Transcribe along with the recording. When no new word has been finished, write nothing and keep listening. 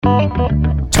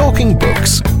Talking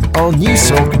Books on News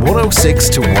Talk 106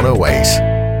 to 108.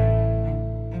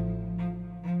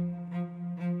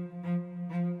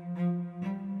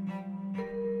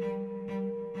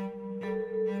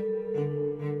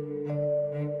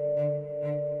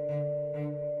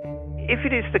 If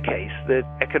it is the case that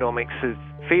economics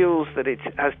feels that it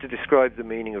has to describe the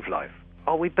meaning of life,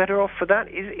 are we better off for that?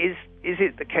 Is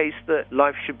it the case that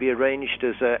life should be arranged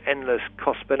as an endless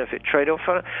cost-benefit trade-off?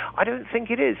 I don't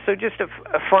think it is. So just a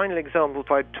final example,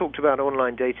 I talked about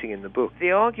online dating in the book.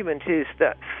 The argument is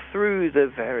that through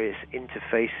the various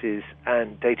interfaces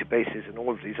and databases and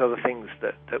all of these other things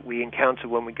that we encounter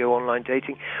when we go online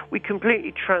dating, we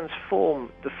completely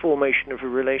transform the formation of a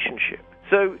relationship.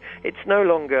 So it's no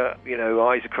longer,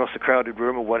 eyes across a crowded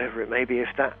room or whatever it may be. If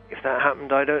that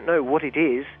happened, I don't know. What it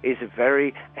is a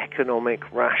very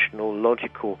economic, rational,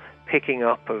 logical picking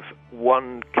up of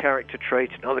one character trait,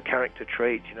 another character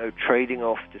trait, trading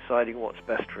off, deciding what's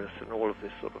best for us and all of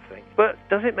this sort of thing. But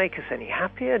does it make us any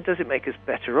happier? Does it make us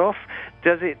better off?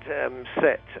 Does it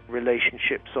set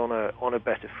relationships on a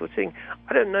better footing?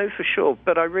 I don't know for sure,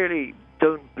 but I really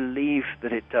don't believe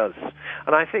that it does.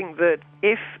 And I think that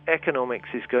if economics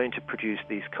is going to produce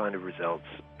these kind of results,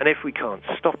 and if we can't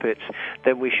stop it,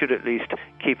 then we should at least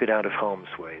keep it out of harm's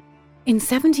way. In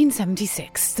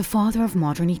 1776, the father of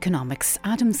modern economics,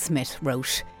 Adam Smith,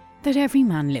 wrote that every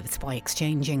man lives by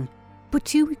exchanging. But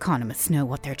do economists know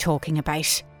what they're talking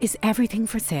about? Is everything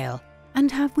for sale? And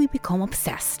have we become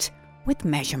obsessed with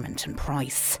measurement and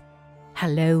price?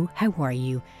 Hello, how are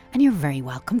you? And you're very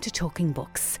welcome to Talking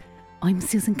Books. I'm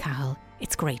Susan Cahill.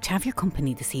 It's great to have your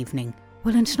company this evening.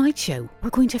 Well, in tonight's show,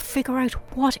 we're going to figure out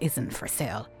what isn't for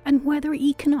sale and whether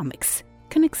economics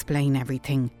can explain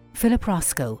everything. Philip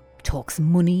Roscoe talks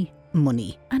money,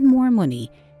 and more money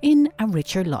in A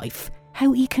Richer Life,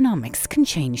 how economics can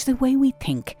change the way we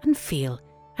think and feel.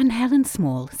 And Helen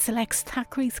Small selects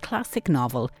Thackeray's classic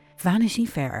novel, Vanity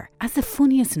Fair, as the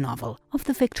funniest novel of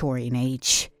the Victorian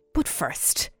age. But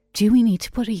first, do we need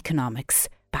to put economics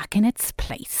back in its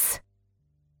place?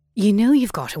 You know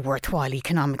you've got a worthwhile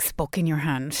economics book in your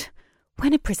hand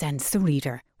when it presents the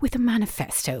reader with a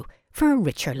manifesto for a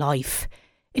richer life,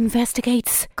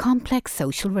 investigates complex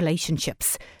social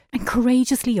relationships and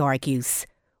courageously argues,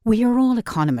 we are all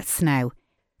economists now.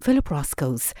 Philip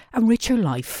Roscoe's A Richer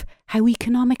Life, How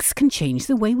Economics Can Change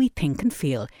the Way We Think and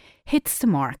Feel, hits the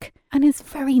mark and is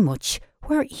very much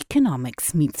where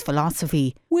economics meets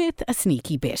philosophy, with a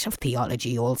sneaky bit of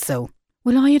theology also.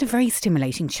 Well, I had a very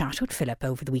stimulating chat with Philip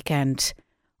over the weekend.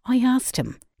 I asked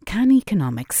him, can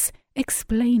economics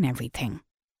explain everything?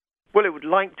 Well, it would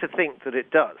like to think that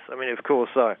it does. I mean, of course,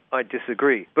 I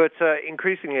disagree. But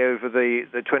increasingly over the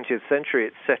 20th century,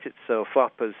 it's set itself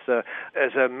up as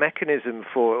a mechanism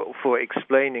for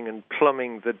explaining and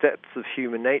plumbing the depths of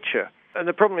human nature. And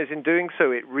the problem is, in doing so,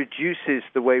 it reduces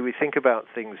the way we think about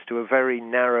things to a very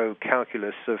narrow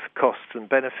calculus of costs and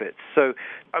benefits. So,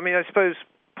 I mean, I suppose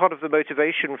part of the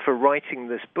motivation for writing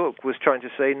this book was trying to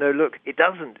say, no, look, it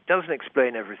doesn't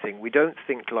explain everything. We don't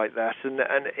think like that. And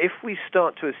if we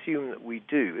start to assume that we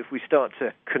do, if we start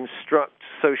to construct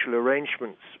social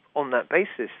arrangements on that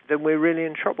basis, then we're really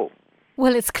in trouble.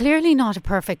 Well, it's clearly not a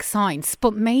perfect science,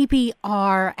 but maybe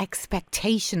our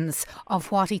expectations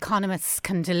of what economists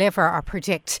can deliver or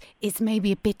predict is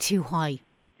maybe a bit too high.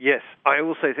 Yes, I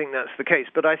also think that's the case.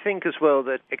 But I think as well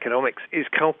that economics is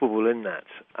culpable in that.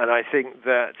 And I think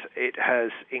that it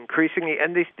has increasingly,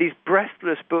 and these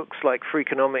breathless books like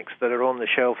Freakonomics that are on the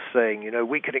shelf saying,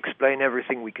 we can explain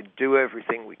everything, we can do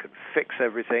everything, we can fix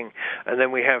everything. And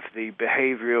then we have the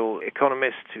behavioral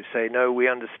economists who say, no, we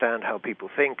understand how people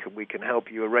think and we can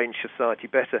help you arrange society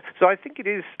better. So I think it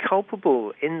is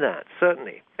culpable in that,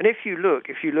 certainly. And if you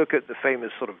look at the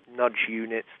famous sort of nudge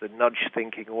units, the nudge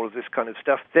thinking, all of this kind of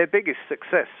stuff, their biggest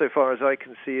success, so far as I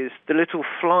can see, is the little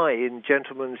fly in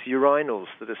gentlemen's urinals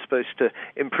that are supposed to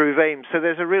improve aim. So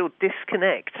there's a real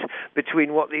disconnect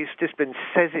between what these disciplines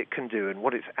says it can do and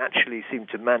what it's actually seemed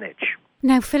to manage.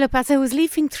 Now, Philip, as I was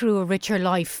leafing through A Richer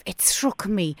Life, it struck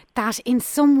me that in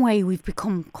some way we've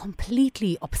become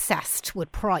completely obsessed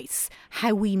with price,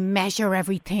 how we measure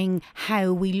everything,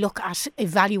 how we look at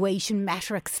evaluation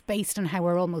metrics based on how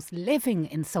we're almost living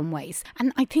in some ways.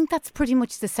 And I think that's pretty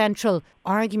much the central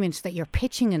argument that you're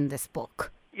pitching in this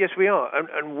book. Yes, we are.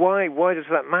 And why does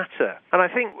that matter? And I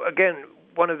think, again,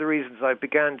 one of the reasons I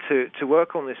began to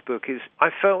work on this book is I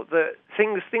felt that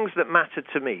things that mattered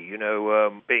to me,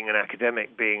 being an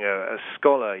academic, being a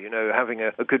scholar, having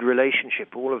a good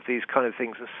relationship, all of these kind of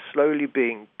things are slowly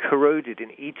being corroded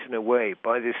and eaten away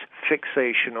by this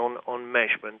fixation on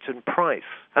measurement and price.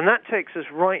 And that takes us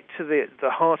right to the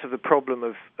heart of the problem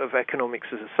of economics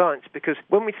as a science, because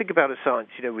when we think about a science,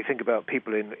 we think about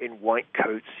people in white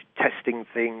coats testing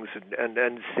things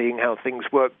and seeing how things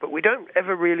work, but we don't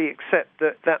ever really accept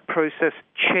that process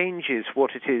changes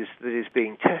what it is that is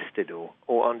being tested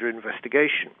or under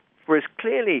investigation. Whereas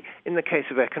clearly, in the case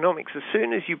of economics, as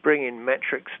soon as you bring in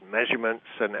metrics and measurements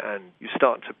and you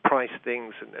start to price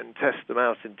things and test them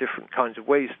out in different kinds of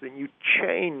ways, then you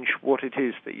change what it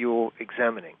is that you're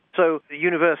examining. So the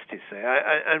universities say,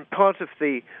 and part of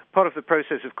the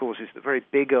process, of course, is that very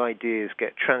big ideas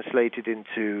get translated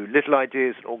into little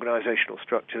ideas and organizational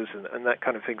structures and that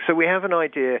kind of thing. So we have an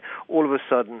idea all of a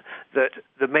sudden that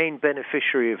the main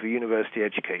beneficiary of a university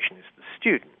education is the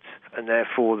student, and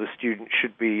therefore the student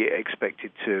should be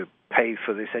expected to pay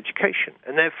for this education.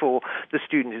 And therefore, the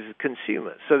student is a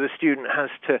consumer. So the student has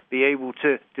to be able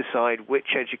to decide which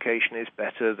education is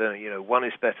better than, one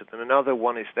is better than another,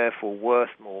 one is therefore worth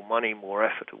more money, more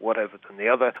effort, or whatever than the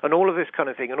other, and all of this kind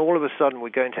of thing. And all of a sudden, we're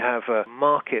going to have a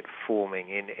market forming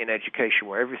in education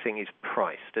where everything is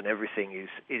priced and everything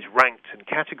is ranked and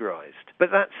categorized.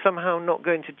 But that's somehow not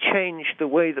going to change the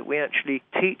way that we actually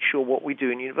teach or what we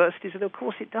do in universities. And of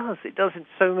course it does. It does in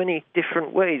so many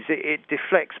different ways. It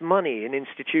deflects money in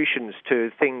institutions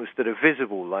to things that are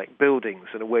visible, like buildings,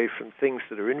 and away from things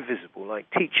that are invisible, like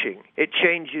teaching. It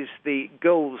changes the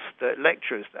goals that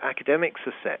lecturers, that academics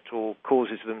are set, or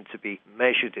causes them to be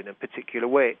measured in a particular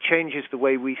way. It changes the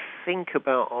way we think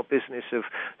about our business of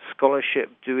scholarship,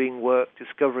 doing work,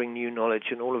 discovering new knowledge,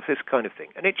 and all of this kind of thing.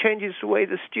 And it changes the way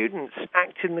the students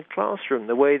act in the classroom,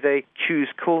 the way they choose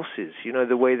courses,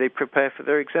 the way they prepare for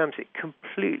their exams. It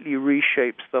completely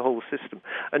reshapes the whole system,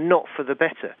 and not for the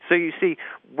better. So you see,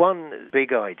 one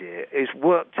big idea is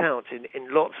worked out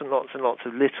in lots and lots and lots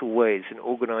of little ways in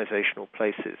organizational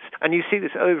places. And you see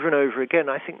this over and over again.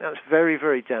 I think that's very,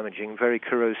 very damaging, very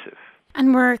corrosive.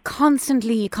 And we're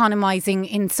constantly economising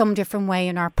in some different way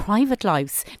in our private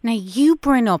lives. Now, you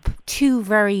bring up two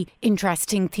very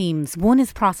interesting themes. One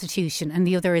is prostitution and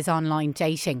the other is online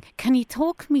dating. Can you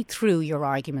talk me through your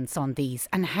arguments on these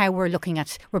and how we're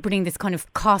bringing this kind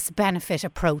of cost-benefit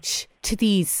approach to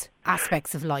these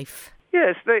aspects of life?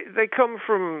 Yes, they come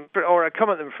from, or I come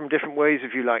at them from different ways,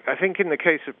 if you like. I think in the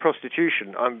case of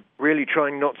prostitution, I'm really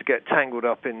trying not to get tangled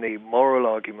up in the moral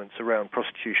arguments around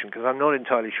prostitution, because I'm not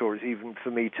entirely sure it's even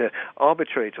for me to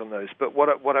arbitrate on those. But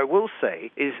what I will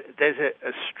say is there's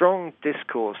a strong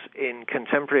discourse in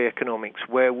contemporary economics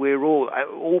where we're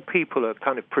all people are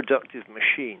kind of productive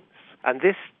machines. And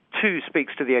this too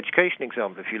speaks to the education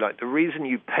example, if you like. The reason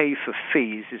you pay for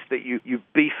fees is that you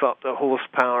beef up the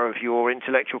horsepower of your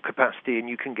intellectual capacity and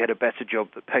you can get a better job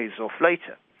that pays off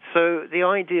later. So the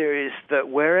idea is that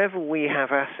wherever we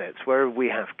have assets, wherever we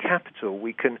have capital,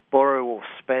 we can borrow or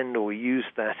spend or use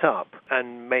that up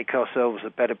and make ourselves a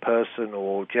better person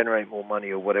or generate more money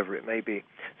or whatever it may be.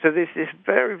 So there's this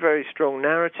very, very strong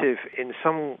narrative in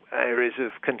some areas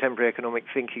of contemporary economic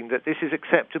thinking that this is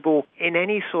acceptable in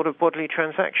any sort of bodily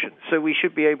transaction. So we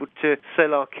should be able to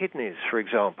sell our kidneys, for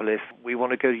example, if we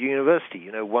want to go to university.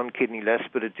 One kidney less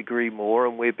but a degree more,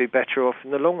 and we'd be better off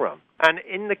in the long run. And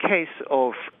in the case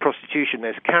of prostitution,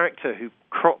 there's a character who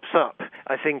crops up,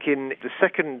 I think, in the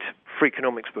second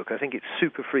Freakonomics book. I think it's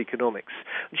Super Freakonomics.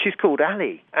 She's called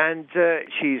Ali, and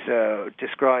she's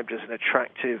described as an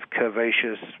attractive,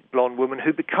 curvaceous, blonde woman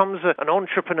who becomes an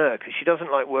entrepreneur because she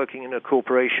doesn't like working in a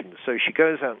corporation. So she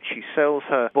goes out and she sells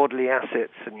her bodily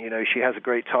assets, and, she has a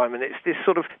great time. And it's this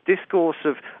sort of discourse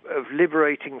of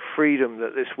liberating freedom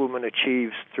that this woman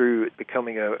achieves through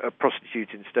becoming a prostitute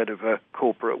instead of a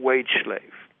corporate wage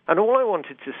slave. And all I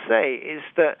wanted to say is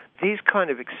that these kind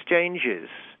of exchanges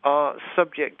are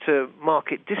subject to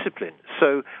market discipline.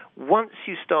 So once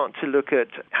you start to look at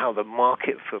how the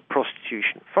market for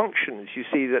prostitution functions, you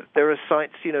see that there are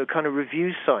sites, kind of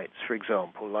review sites, for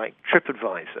example, like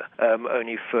TripAdvisor,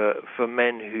 only for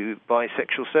men who buy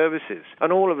sexual services.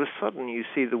 And all of a sudden you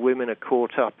see the women are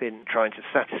caught up in trying to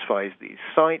satisfy these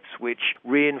sites, which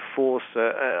reinforce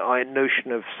a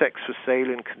notion of sex for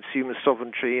sale and consumer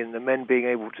sovereignty and the men being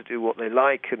able to do what they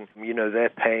like, and, they're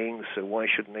paying, so why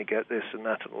shouldn't they get this and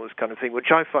that and all this kind of thing,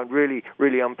 which I find really,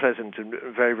 really unpleasant and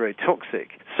very, very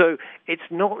toxic. So it's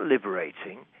not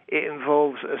liberating. it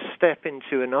involves a step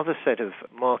into another set of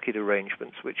market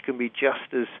arrangements which can be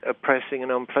just as oppressing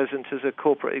and unpleasant as a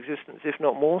corporate existence, if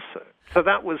not more so. So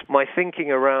that was my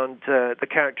thinking around the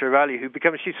character of Ali, who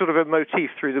becomes, she's sort of a motif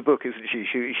through the book, isn't she?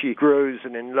 She grows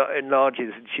and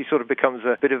enlarges, and she sort of becomes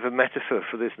a bit of a metaphor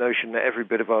for this notion that every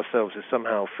bit of ourselves is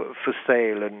somehow for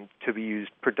sale and to be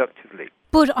used productively.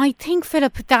 But I think,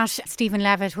 Philip, that Stephen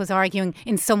Levitt was arguing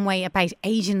in some way about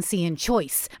agency and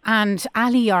choice. And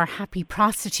Ali, our happy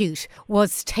prostitute,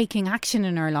 was taking action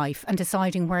in her life and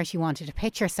deciding where she wanted to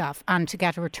pitch herself and to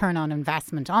get a return on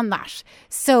investment on that.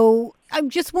 So I'm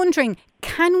just wondering,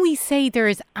 can we say there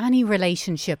is any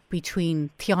relationship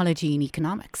between theology and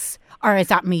economics? Or is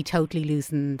that me totally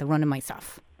losing the run of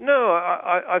myself? No,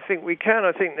 I think we can.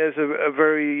 I think there's a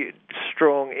very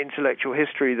strong intellectual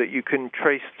history that you can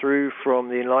trace through from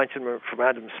the Enlightenment, from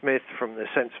Adam Smith, from the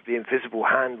sense of the invisible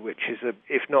hand, which is,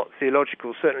 if not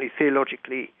theological, certainly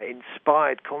theologically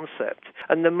inspired concept.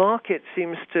 And the market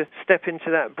seems to step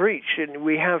into that breach. And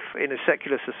we have, in a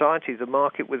secular society, the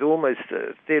market with almost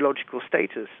theological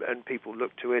status, and people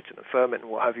look to it and affirm it and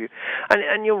what have you.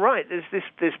 And you're right, there's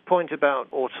this point about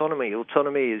autonomy.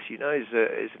 Autonomy, as you know, is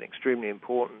an extremely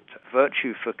important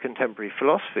virtue for contemporary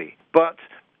philosophy. But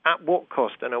at what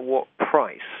cost and at what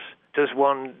price does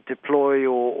one deploy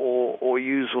or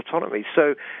use autonomy?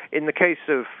 So in the case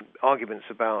of arguments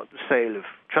about the sale of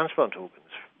transplant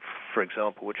organs, for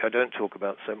example, which I don't talk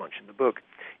about so much in the book,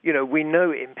 we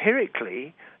know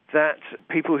empirically that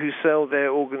people who sell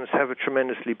their organs have a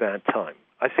tremendously bad time.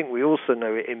 I think we also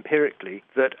know empirically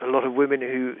that a lot of women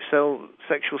who sell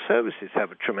sexual services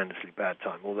have a tremendously bad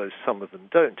time, although some of them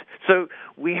don't. So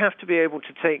we have to be able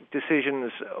to take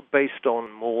decisions based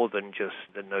on more than just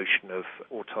the notion of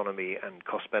autonomy and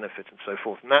cost-benefit and so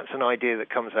forth. And that's an idea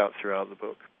that comes out throughout the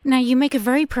book. Now, you make a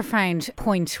very profound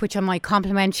point, which I might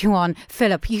compliment you on,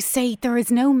 Philip. You say there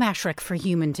is no metric for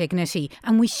human dignity,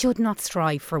 and we should not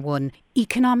strive for one.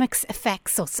 Economics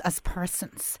affects us as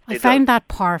persons. I found that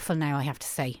powerful now, I have to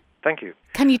say. Thank you.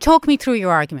 Can you talk me through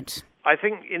your argument? I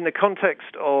think in the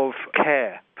context of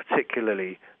care,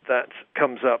 particularly, that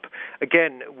comes up.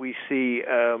 Again, we see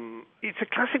it's a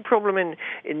classic problem in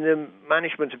the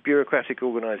management of bureaucratic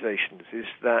organizations, is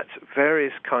that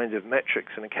various kinds of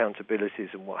metrics and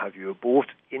accountabilities and what have you are brought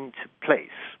into place.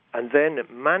 And then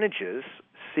managers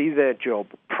see their job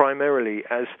primarily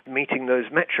as meeting those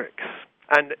metrics.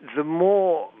 And the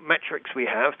more metrics we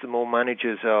have, the more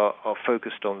managers are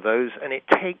focused on those, and it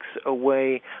takes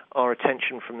away our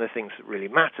attention from the things that really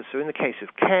matter. So in the case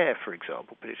of care, for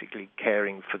example, particularly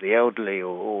caring for the elderly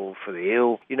or for the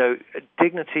ill,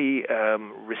 dignity,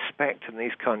 respect, and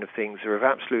these kind of things are of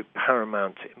absolute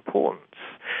paramount importance.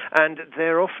 And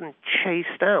they're often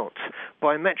chased out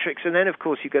by metrics. And then, of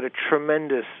course, you get a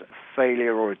tremendous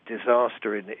failure or a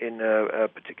disaster in a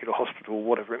particular hospital,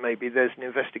 whatever it may be. There's an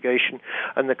investigation,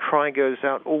 and the cry goes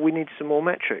out, oh, we need some more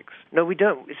metrics. No, we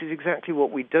don't. This is exactly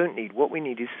what we don't need. What we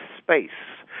need is space.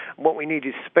 What we need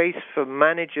is space for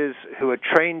managers who are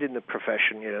trained in the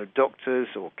profession, doctors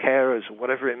or carers or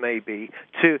whatever it may be,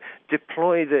 to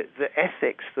deploy the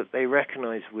ethics that they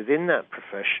recognize within that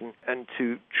profession and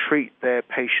to treat their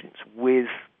patients with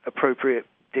appropriate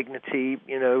dignity,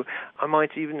 I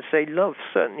might even say love,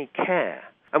 certainly care.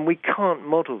 And we can't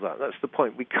model that. That's the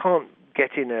point. We can't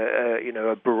get in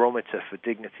a barometer for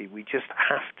dignity. We just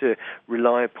have to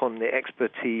rely upon the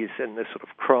expertise and the sort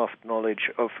of craft knowledge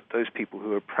of those people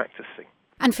who are practicing.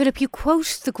 And Philip, you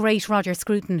quote the great Roger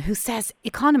Scruton, who says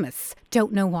economists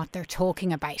don't know what they're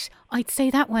talking about. I'd say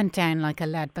that went down like a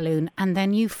lead balloon, and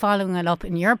then you following it up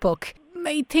in your book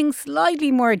made things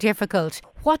slightly more difficult.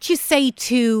 What you say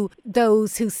to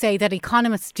those who say that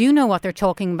economists do know what they're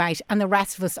talking about and the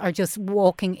rest of us are just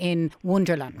walking in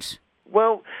Wonderland?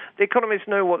 Well, the economists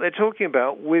know what they're talking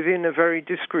about within a very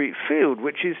discrete field,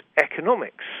 which is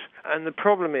economics. And the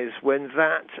problem is when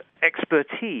that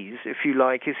expertise, if you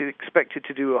like, is expected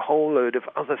to do a whole load of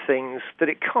other things that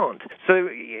it can't. So,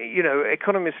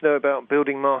 economists know about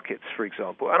building markets, for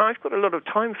example, and I've got a lot of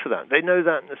time for that. They know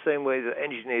that in the same way that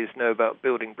engineers know about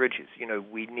building bridges.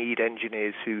 We need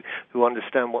engineers who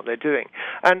understand what they're doing.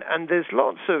 And there's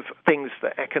lots of things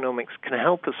that economics can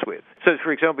help us with. So,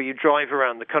 for example, you drive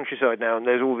around the countryside now and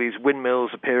there's all these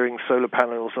windmills appearing, solar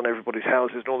panels on everybody's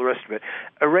houses and all the rest of it.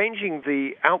 Arranging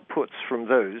the outputs from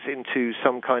those into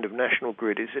some kind of national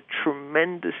grid is a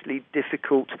tremendously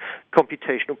difficult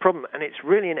computational problem, and it's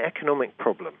really an economic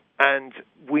problem. And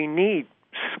we need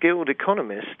skilled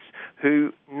economists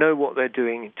who know what they're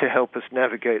doing to help us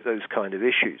navigate those kind of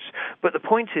issues. But the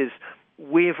point is,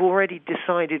 we've already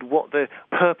decided what the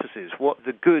purpose is, what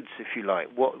the goods, if you like,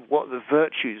 what the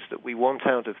virtues that we want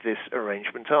out of this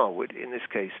arrangement are, in this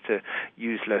case to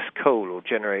use less coal or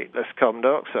generate less carbon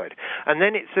dioxide. And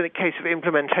then it's a case of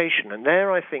implementation, and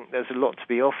there I think there's a lot to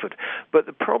be offered. But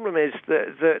the problem is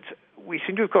that we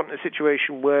seem to have gotten a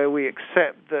situation where we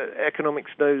accept that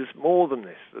economics knows more than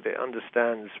this, that it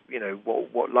understands,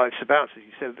 what life's about. As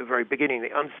you said at the very beginning,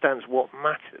 it understands what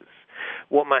matters.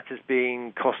 What matters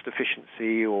being cost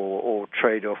efficiency or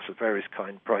trade-offs of various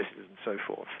kinds, prices and so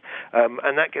forth.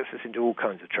 And that gets us into all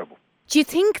kinds of trouble. Do you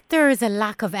think there is a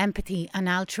lack of empathy and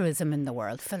altruism in the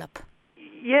world, Philip?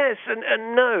 Yes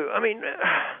and no. I mean,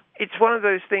 it's one of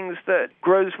those things that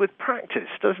grows with practice,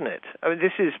 doesn't it? I mean,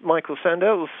 this is Michael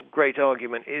Sandel's great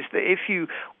argument, is that if you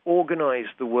organize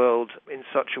the world in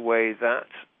such a way that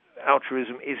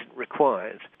altruism isn't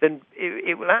required, then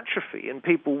it will atrophy and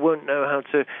people won't know how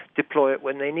to deploy it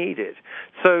when they need it.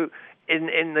 So in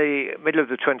the middle of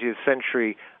the 20th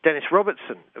century, Dennis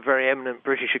Robertson, a very eminent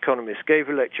British economist, gave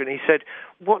a lecture and he said,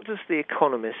 what does the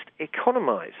economist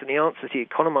economize? And he answered, he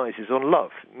economizes on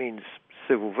love. It means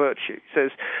civil virtue. He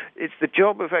says it's the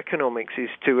job of economics is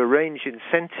to arrange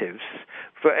incentives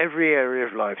for every area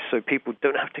of life so people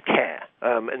don't have to care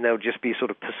and they'll just be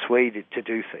sort of persuaded to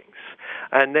do things.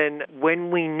 And then when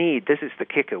we need, this is the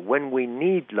kicker, when we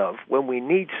need love, when we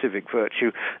need civic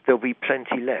virtue, there'll be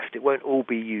plenty left. It won't all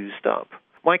be used up.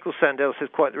 Michael Sandel says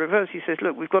quite the reverse. He says,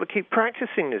 look, we've got to keep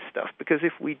practicing this stuff because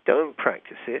if we don't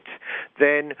practice it,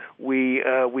 then we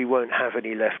won't have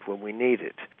any left when we need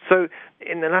it. So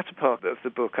in the latter part of the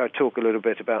book, I talk a little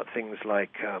bit about things like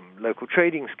local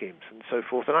trading schemes and so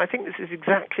forth. And I think this is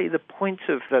exactly the point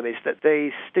of them, is that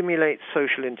they stimulate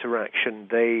social interaction.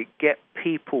 They get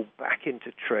people back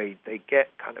into trade. They get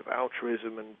kind of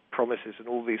altruism and promises and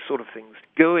all these sort of things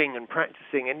going and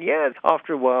practicing. And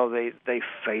after a while, they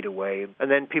fade away.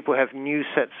 And then people have new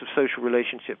sets of social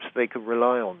relationships they can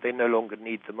rely on. They no longer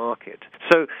need the market.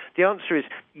 So the answer is,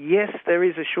 yes, there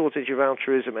is a shortage of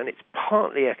altruism, and it's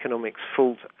partly economics'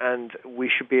 fault, and we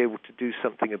should be able to do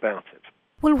something about it.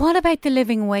 Well, what about the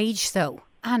living wage, though?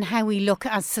 And how we look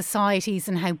as societies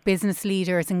and how business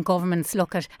leaders and governments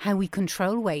look at how we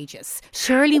control wages.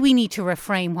 Surely we need to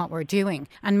reframe what we're doing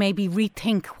and maybe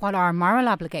rethink what our moral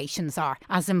obligations are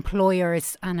as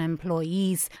employers and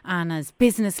employees and as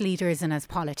business leaders and as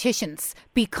politicians,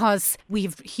 because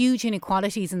we've huge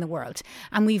inequalities in the world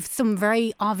and we've some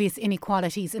very obvious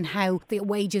inequalities in how the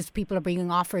wages people are being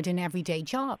offered in everyday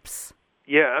jobs.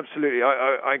 Yeah, absolutely.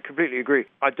 I completely agree.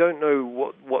 I don't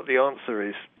know what the answer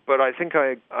is, but I think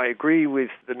I agree with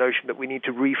the notion that we need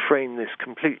to reframe this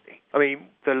completely. I mean,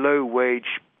 the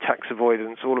low-wage, tax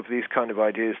avoidance, all of these kind of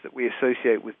ideas that we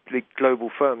associate with big global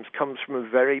firms comes from a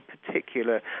very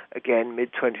particular, again,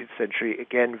 mid-20th century,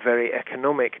 again, very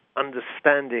economic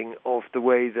understanding of the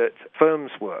way that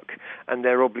firms work and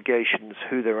their obligations,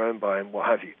 who they're owned by and what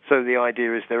have you. So the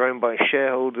idea is they're owned by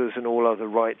shareholders and all other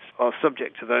rights are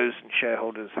subject to those, and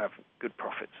shareholders have good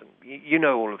profits. And you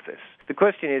know all of this. The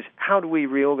question is, how do we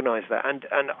reorganize that? And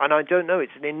I don't know,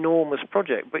 it's an enormous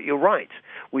project, but you're right.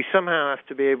 We somehow have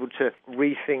to be able to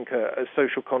rethink a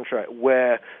social contract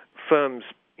where firms,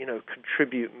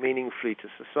 contribute meaningfully to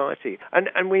society.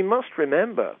 And we must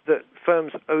remember that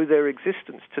firms owe their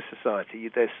existence to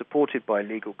society. They're supported by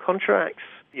legal contracts.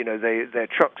 Their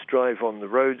trucks drive on the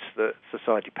roads that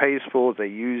society pays for. They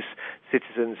use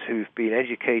citizens who've been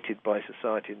educated by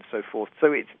society and so forth.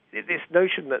 So it's this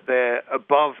notion that they're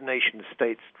above nation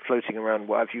states floating around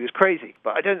what have you is crazy.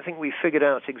 But I don't think we've figured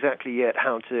out exactly yet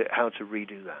how to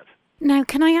redo that. Now,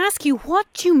 can I ask you, what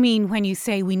do you mean when you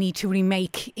say we need to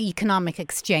remake economic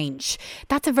exchange?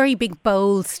 That's a very big,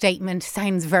 bold statement,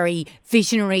 sounds very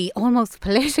visionary, almost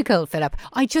political, Philip.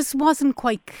 I just wasn't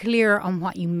quite clear on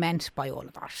what you meant by all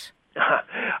of that.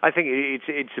 I think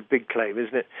it's a big claim,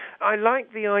 isn't it? I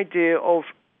like the idea of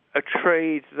a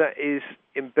trade that is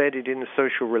embedded in a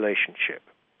social relationship.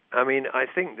 I mean, I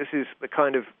think this is the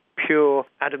kind of pure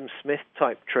Adam Smith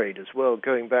type trade as well,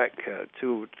 going back 200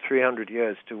 or 300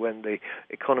 years to when the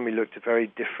economy looked a very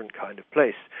different kind of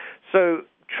place. So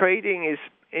trading is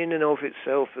in and of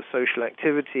itself a social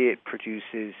activity. It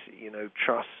produces,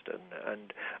 trust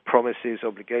and promises,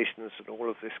 obligations, and all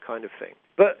of this kind of thing.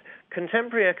 But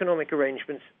contemporary economic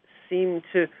arrangements seem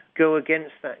to go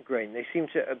against that grain. They seem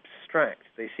to abstract.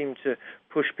 They seem to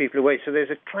push people away. So there's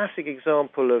a classic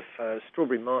example of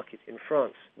Strawberry Market in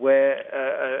France, where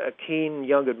a keen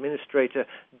young administrator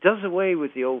does away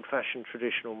with the old-fashioned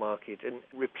traditional market and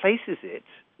replaces it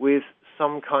with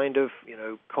some kind of,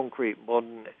 concrete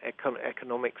modern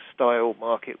economic style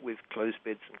market with closed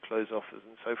bids and closed offers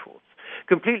and so forth.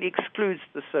 Completely excludes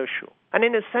the social. And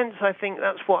in a sense, I think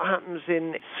that's what happens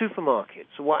in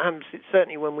supermarkets, or what happens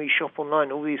certainly when we shop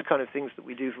online, all these kind of things that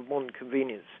we do for modern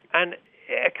convenience. And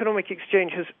economic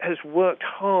exchange has worked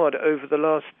hard over the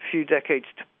last few decades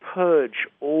to purge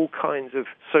all kinds of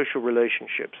social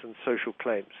relationships and social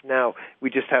claims. Now, we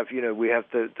just have, we have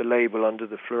the label under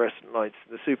the fluorescent lights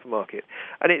in the supermarket.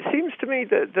 And it seems to me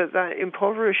that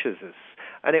impoverishes us.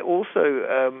 And it also,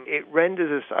 it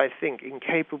renders us, I think,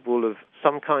 incapable of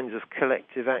some kinds of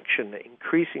collective action that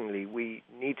increasingly we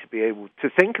need to be able to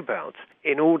think about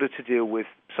in order to deal with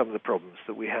some of the problems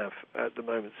that we have at the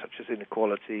moment, such as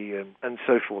inequality and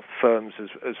so forth, firms,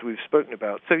 as we've spoken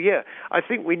about. So, yeah, I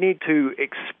think we need to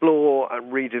explore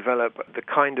and redevelop the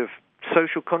kind of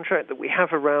social contract that we have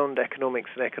around economics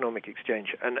and economic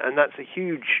exchange. And that's a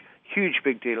huge, huge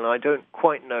big deal, and I don't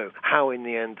quite know how in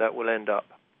the end that will end up.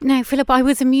 Now, Philip, I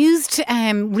was amused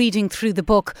reading through the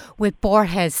book with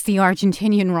Borges, the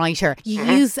Argentinian writer. You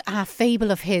use a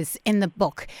fable of his in the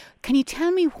book. Can you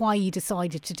tell me why you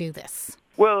decided to do this?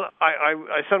 Well,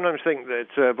 I sometimes think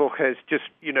that Borges just,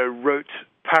 wrote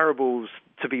parables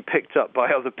to be picked up by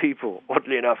other people,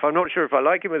 oddly enough. I'm not sure if I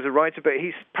like him as a writer, but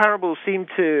his parables seem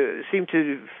to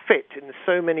fit in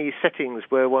so many settings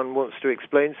where one wants to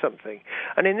explain something.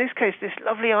 And in this case, this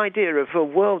lovely idea of a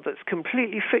world that's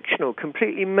completely fictional,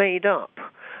 completely made up.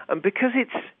 And because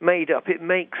it's made up, it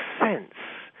makes sense.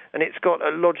 And it's got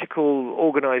a logical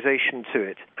organization to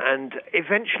it. And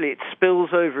eventually it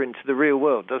spills over into the real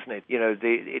world, doesn't it?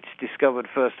 It's discovered,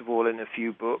 first of all, in a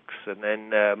few books, and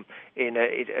then in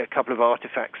a couple of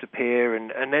artifacts appear,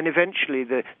 and then eventually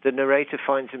the narrator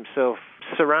finds himself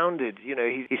surrounded.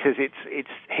 He says its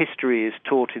history is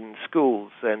taught in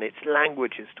schools, and its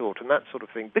language is taught, and that sort of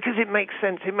thing. Because it makes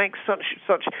sense. It makes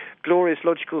such glorious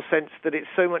logical sense that it's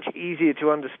so much easier to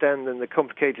understand than the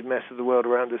complicated mess of the world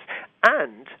around us.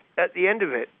 And at the end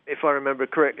of it, if I remember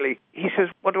correctly, he says,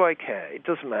 "What do I care? It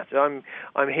doesn't matter.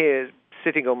 I'm here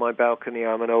sitting on my balcony.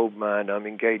 I'm an old man. I'm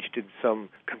engaged in some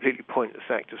completely pointless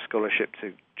act of scholarship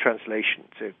to translation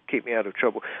to keep me out of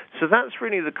trouble." So that's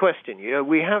really the question.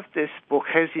 We have this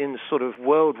Borgesian sort of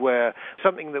world where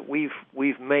something that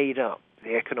we've made up,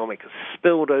 the economic, has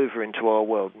spilled over into our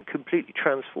world and completely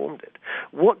transformed it.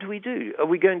 What do we do? Are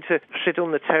we going to sit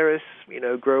on the terrace,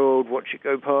 grow old, watch it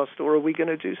go past, or are we going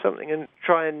to do something and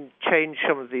try and change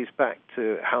some of these back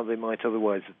to how they might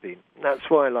otherwise have been? That's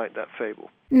why I like that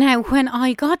fable. Now, when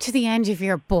I got to the end of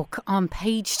your book on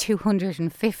page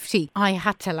 250, I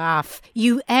had to laugh.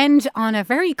 You end on a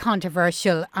very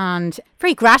controversial and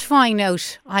very gratifying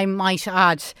note, I might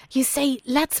add. You say,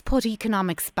 let's put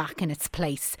economics back in its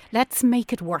place. Let's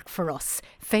make it work for us.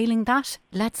 Failing that,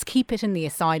 let's keep it in the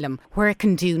asylum where it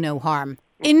can do no harm.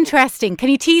 Interesting. Can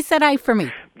you tease that out for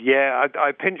me? Yeah,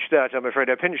 I pinched that, I'm afraid.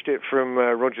 I pinched it from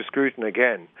Roger Scruton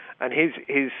again. And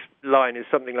his line is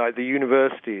something like, the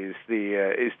university is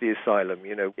the asylum.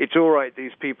 It's all right,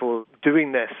 these people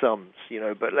doing their sums,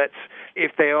 but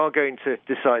if they are going to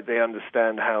decide they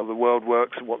understand how the world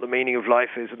works and what the meaning of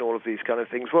life is and all of these kind of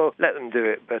things, well, let them do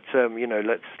it. But,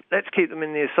 let's keep them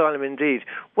in the asylum indeed.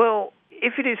 Well,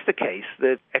 if it is the case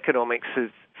that economics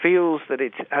feels that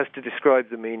it has to describe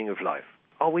the meaning of life,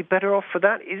 are we better off for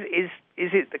that? Is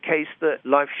it the case that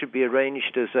life should be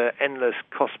arranged as an endless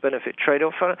cost-benefit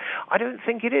trade-off? I don't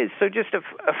think it is. So just a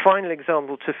final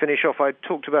example to finish off. I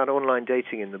talked about online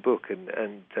dating in the book,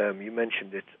 and you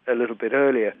mentioned it a little bit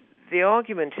earlier. The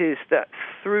argument is that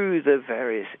through the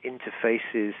various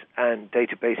interfaces and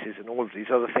databases and all of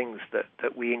these other things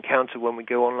that we encounter when we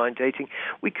go online dating,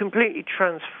 we completely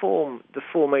transform the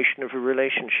formation of a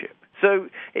relationship. So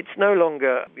it's no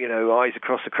longer, eyes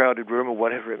across a crowded room or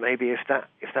whatever it may be. If that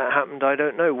happened, I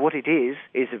don't know. What it is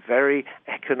a very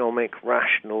economic,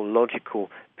 rational, logical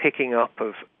picking up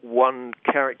of one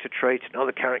character trait,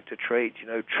 another character trait,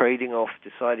 trading off,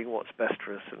 deciding what's best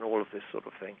for us and all of this sort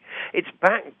of thing. It's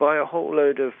backed by a whole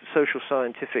load of social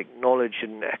scientific knowledge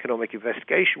and economic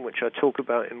investigation, which I talk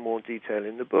about in more detail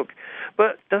in the book.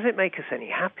 But does it make us any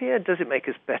happier? Does it make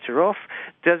us better off?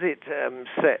 Does it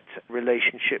set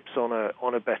relationships on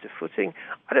a better footing?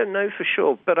 I don't know for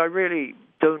sure, but I really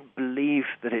don't believe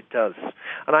that it does.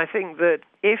 And I think that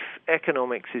if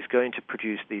economics is going to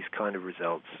produce these kind of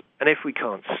results, and if we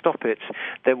can't stop it,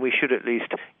 then we should at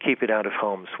least keep it out of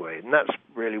harm's way. And that's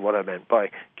really what I meant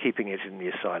by keeping it in the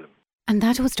asylum. And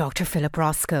that was Dr. Philip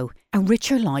Roscoe. A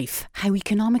Richer Life, How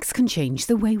Economics Can Change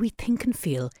the Way We Think and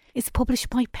Feel, is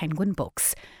published by Penguin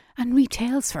Books. and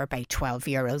retails for about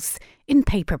 €12 in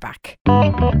paperback.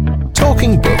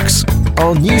 Talking Books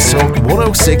on Newstalk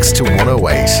 106 to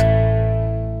 108.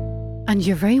 And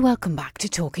you're very welcome back to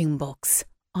Talking Books.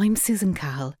 I'm Susan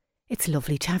Cahill. It's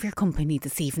lovely to have your company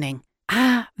this evening.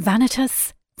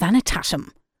 Vanitas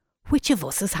vanitatum. Which of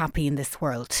us is happy in this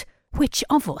world? Which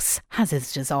of us has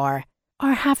his desire?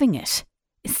 Or having it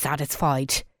is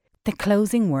satisfied? The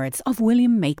closing words of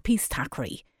William Makepeace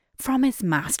Thackeray from his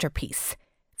masterpiece,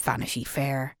 Vanity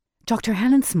Fair. Dr.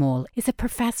 Helen Small is a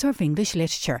professor of English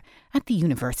literature at the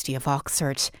University of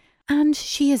Oxford, and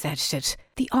she has edited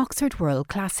the Oxford World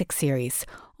Classic series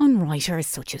on writers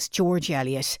such as George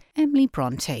Eliot, Emily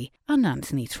Bronte and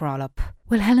Anthony Trollope.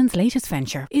 Well, Helen's latest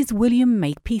venture is William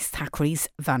Makepeace Thackeray's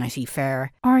Vanity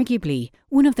Fair, arguably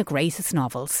one of the greatest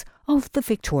novels of the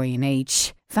Victorian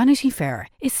age. Vanity Fair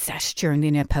is set during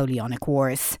the Napoleonic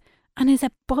Wars and is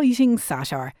a biting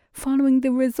satire following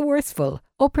the resourceful,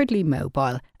 upwardly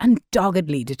mobile and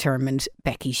doggedly determined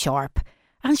Becky Sharp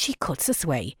as she cuts us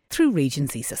way through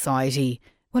Regency society.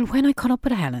 Well, when I caught up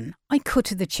with Helen, I cut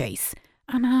to the chase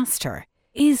and asked her,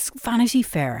 is Vanity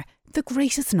Fair the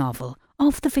greatest novel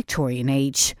of the Victorian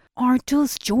age? Or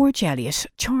does George Eliot,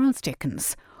 Charles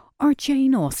Dickens or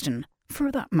Jane Austen,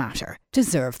 for that matter,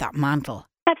 deserve that mantle?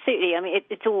 Absolutely. I mean,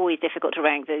 it's always difficult to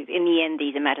rank. In the end,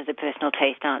 these are matters of personal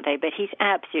taste, aren't they? But he's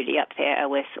absolutely up there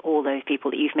with all those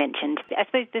people that you've mentioned. I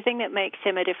suppose the thing that makes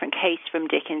him a different case from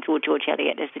Dickens or George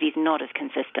Eliot is that he's not as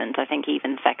consistent. I think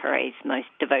even Thackeray's most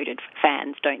devoted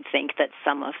fans don't think that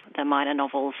some of the minor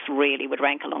novels really would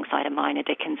rank alongside a minor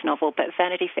Dickens novel. But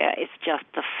Vanity Fair is just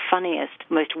the funniest,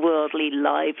 most worldly,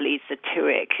 lively,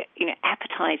 satiric,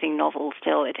 appetizing novel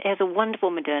still. It has a wonderful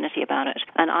modernity about it.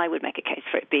 And I would make a case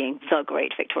for it being the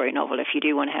great Victorian novel if you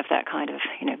do want to have that kind of,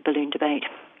 balloon debate.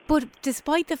 But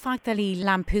despite the fact that he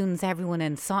lampoons everyone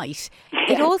in sight,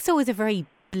 it also is a very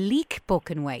bleak book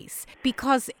in ways,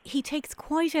 because he takes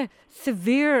quite a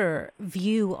severe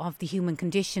view of the human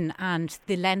condition and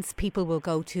the lengths people will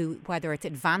go to, whether it's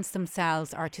advance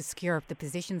themselves or to secure up the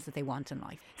positions that they want in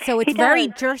life. So it's very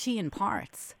dirty in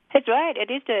parts. That's right. It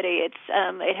is dirty. It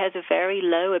has a very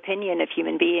low opinion of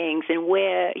human beings, and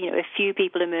where a few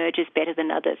people emerge as better than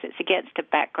others, it's against a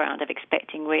background of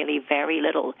expecting really very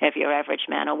little of your average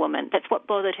man or woman. That's what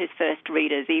bothered his first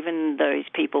readers. Even those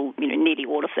people, nearly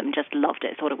all of them, just loved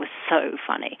it. Thought it was so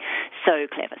funny, so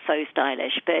clever, so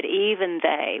stylish. But even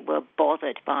they were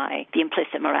bothered by the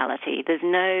implicit morality. There's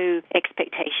no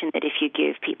expectation that if you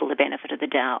give people the benefit of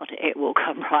the doubt, it will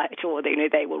come right, or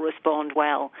they will respond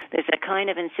well. There's a kind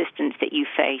of insistence that you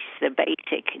face the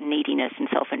basic neediness and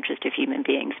self-interest of human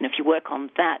beings, and if you work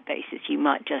on that basis, you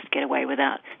might just get away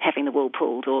without having the wool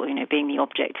pulled or being the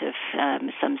object of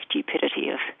some stupidity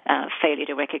of failure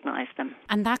to recognise them.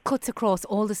 And that cuts across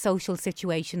all the social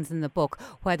situations in the book,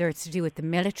 whether it's to do with the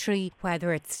military,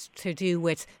 whether it's to do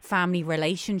with family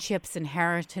relationships,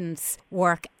 inheritance,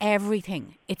 work,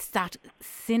 everything. It's that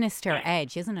sinister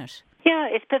edge, isn't it? Yeah,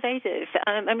 it's pervasive.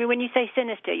 When you say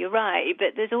sinister, you're right,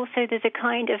 but there's a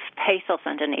kind of pathos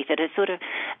underneath it, a sort of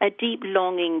a deep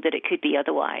longing that it could be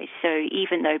otherwise. So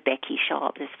even though Becky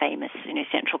Sharp, this famous,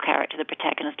 central character, the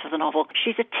protagonist of the novel,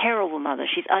 she's a terrible mother.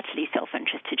 She's utterly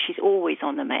self-interested. She's always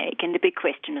on the make. And the big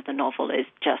question of the novel is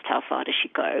just how far does she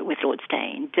go with Lord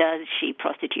Steyne? Does she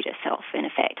prostitute herself, in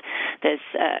effect? There's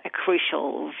a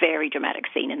crucial, very dramatic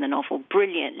scene in the novel,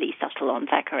 brilliantly subtle on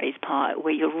Thackeray's part,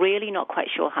 where you're really not quite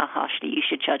sure how harshly you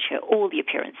should judge her. All the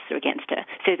appearances are against her.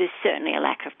 So there's certainly a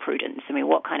lack of prudence.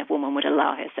 What kind of woman would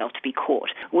allow herself to be caught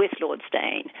with Lord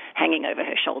Steyne hanging over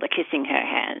her shoulder, kissing her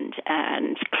hand,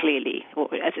 and clearly, or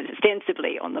as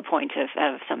ostensibly, on the point of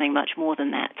something much more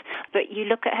than that. But you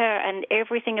look at her, and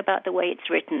everything about the way it's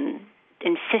written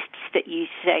insists that you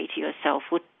say to yourself,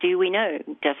 well, do we know?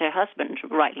 Does her husband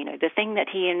rightly know? The thing that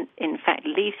he, in fact,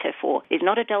 leaves her for is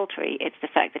not adultery. It's the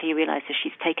fact that he realizes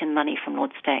she's taken money from Lord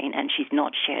Steyne and she's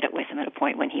not shared it with him at a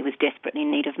point when he was desperately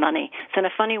in need of money. So in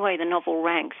a funny way, the novel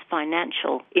ranks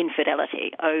financial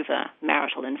infidelity over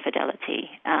marital infidelity.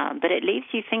 But it leaves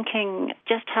you thinking,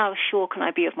 just how sure can I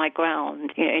be of my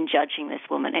ground in judging this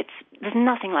woman? There's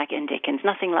nothing like it in Dickens,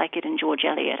 nothing like it in George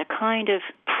Eliot, a kind of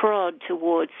prod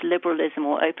towards liberalism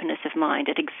or openness of mind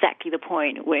at exactly the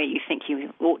point where you think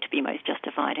you ought to be most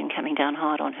justified in coming down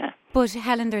hard on her. But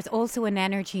Helen, there's also an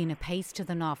energy and a pace to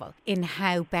the novel in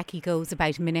how Becky goes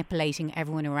about manipulating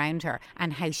everyone around her,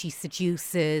 and how she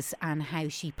seduces and how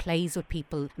she plays with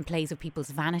people and plays with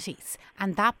people's vanities.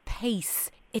 And that pace,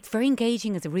 it's very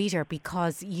engaging as a reader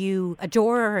because you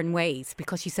adore her in ways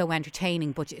because she's so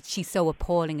entertaining, but she's so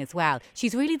appalling as well.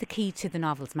 She's really the key to the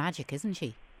novel's magic, isn't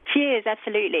she? She is,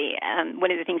 absolutely.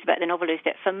 One of the things about the novel is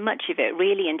that for much of it,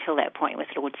 really until that point with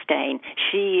Lord Steyne,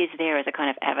 she is there as a kind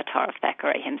of avatar of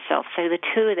Thackeray himself. So the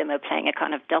two of them are playing a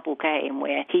kind of double game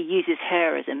where he uses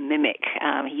her as a mimic.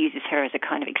 He uses her as a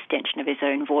kind of extension of his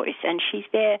own voice. And she's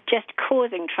there just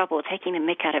causing trouble, taking the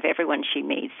mick out of everyone she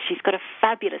meets. She's got a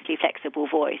fabulously flexible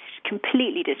voice,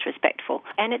 completely disrespectful.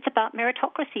 And it's about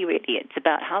meritocracy, really. It's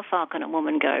about how far can a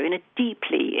woman go in a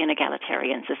deeply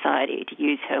inegalitarian society to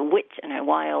use her wit and her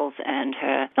wiles and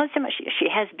her, not so much she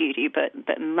has beauty,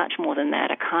 but much more than that,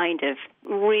 a kind of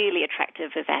really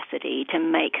attractive vivacity to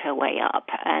make her way up.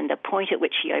 And the point at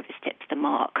which she oversteps the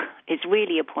mark is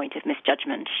really a point of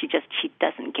misjudgment. She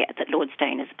doesn't get that Lord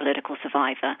Steyne is a political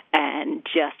survivor, and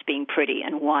just being pretty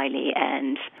and wily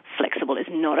and flexible is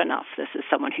not enough. This is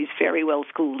someone who's very well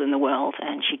schooled in the world,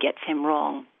 and she gets him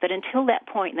wrong. But until that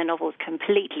point, the novel is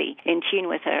completely in tune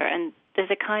with her, and there's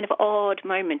a kind of odd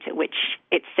moment at which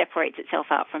it separates itself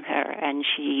out from her and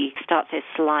she starts to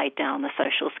slide down the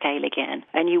social scale again.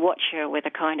 And you watch her with a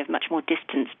kind of much more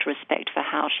distanced respect for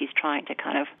how she's trying to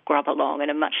kind of grub along in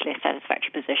a much less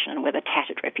satisfactory position with a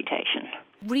tattered reputation.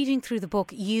 Reading through the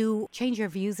book, you change your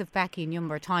views of Becky a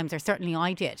number of times, or certainly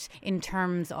I did, in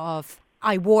terms of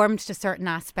I warmed to certain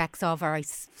aspects of her. I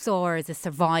saw her as a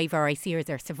survivor. I see her as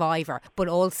a survivor, but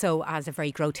also as a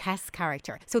very grotesque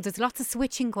character. So there's lots of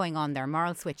switching going on there,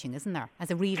 moral switching, isn't there? As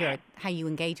a reader, how you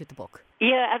engage with the book.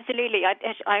 Yeah, absolutely.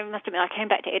 I must admit, I came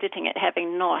back to editing it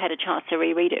having not had a chance to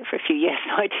reread it for a few years.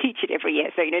 I teach it every year,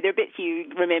 so there are bits you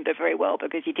remember very well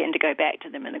because you tend to go back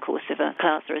to them in the course of a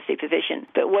class or a supervision.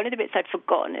 But one of the bits I'd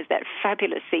forgotten is that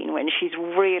fabulous scene when she's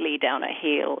really down her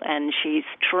heel and she's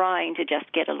trying to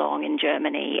just get along in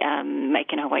Germany,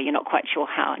 making her way, you're not quite sure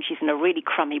how, and she's in a really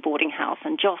crummy boarding house,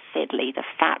 and Joss Sedley, the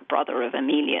fat brother of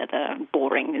Amelia, the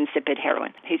boring, insipid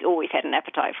heroine, who's always had an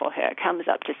appetite for her, comes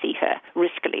up to see her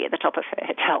riskily at the top of her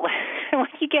hotel. And what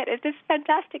you get is this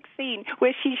fantastic scene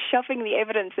where she's shoving the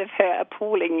evidence of her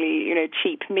appallingly,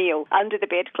 cheap meal under the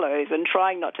bedclothes and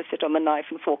trying not to sit on the knife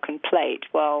and fork and plate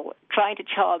while trying to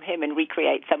charm him and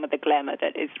recreate some of the glamour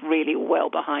that is really well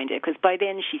behind her. Because by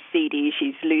then she's seedy,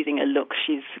 she's losing her look,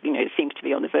 she's, seems to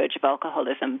be on the verge of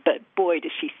alcoholism. But boy,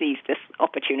 does she seize this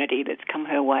opportunity that's come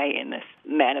her way in this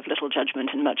man of little judgment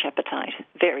and much appetite.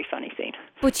 Very funny scene.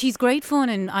 But she's great fun,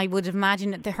 and I would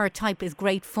imagine that her type is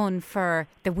great fun for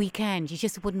the weekend. You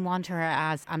just wouldn't want her,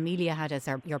 as Amelia had, as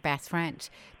your best friend,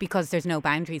 because there's no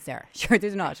boundaries there. Sure,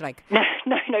 there's not.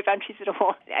 No boundaries at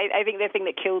all. I think the thing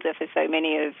that killed her for so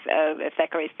many of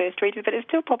Thackeray's first readers, but it's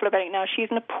still problematic now, she's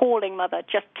an appalling mother,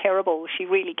 just terrible. She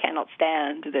really cannot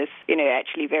stand this,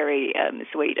 actually very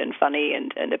sweet and funny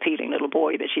and appealing little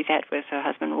boy that she's had with her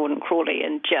husband, Rawdon Crawley,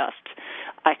 and just,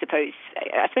 I suppose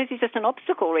he's just an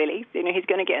obstacle, really. He's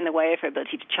going to get in the way of her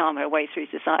ability to charm her way through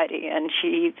society, and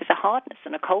there's a hardness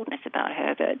and a coldness about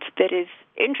her that is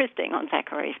interesting on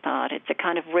Thackeray's part. It's a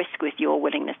kind of risk with your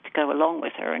willingness to go along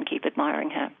with her and keep admiring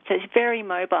her. So it's very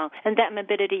mobile, and that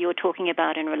mobility you're talking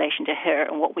about in relation to her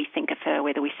and what we think of her,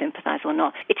 whether we sympathise or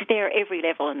not, it's there at every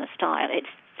level in the style. It's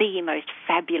the most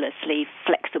fabulously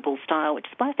flexible style, which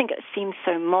is why I think it seems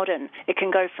so modern. It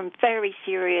can go from very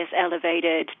serious,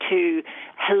 elevated, to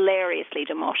hilariously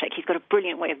demotic. He's got a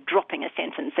brilliant way of dropping a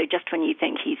sentence, so just when you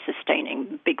think he's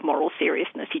sustaining big moral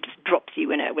seriousness, he just drops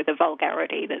you in it with a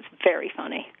vulgarity that's very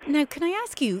funny. Now, can I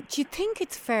ask you, do you think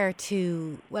it's fair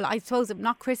to, well, I suppose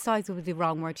not criticise would be the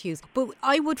wrong word to use, but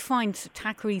I would find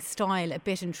Thackeray's style a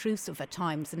bit intrusive at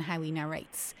times in how he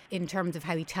narrates, in terms of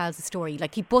how he tells a story.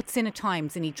 Like, he butts in at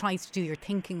times and he tries to do your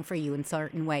thinking for you in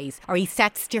certain ways, or he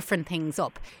sets different things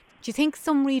up. Do you think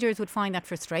some readers would find that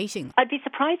frustrating? I'd be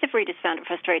surprised if readers found it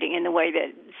frustrating in the way that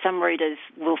some readers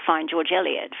will find George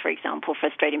Eliot, for example,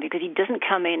 frustrating, because he doesn't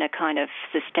come in a kind of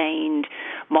sustained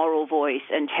moral voice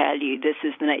and tell you this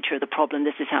is the nature of the problem,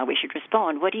 this is how we should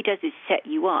respond. What he does is set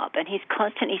you up, and he's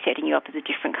constantly setting you up as a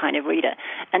different kind of reader.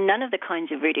 And none of the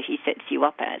kinds of reader he sets you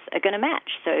up as are going to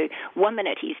match. So one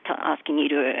minute he's asking you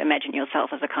to imagine yourself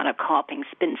as a kind of carping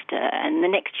spinster, and the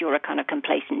next you're a kind of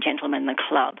complacent gentleman in the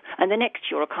club, and the next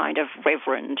you're a kind of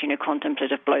reverend,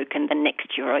 contemplative bloke, and the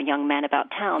next you're a young man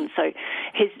about town. So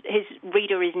his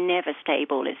reader is never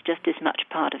stable. It's just as much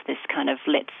part of this kind of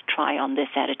let's try on this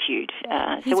attitude.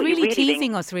 He's so really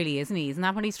teasing us, really, isn't he? Isn't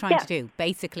that what he's trying to do,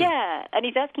 basically? Yeah, and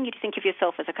he's asking you to think of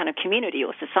yourself as a kind of community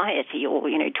or society or,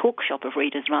 talk shop of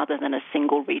readers rather than a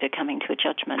single reader coming to a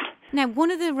judgment. Now,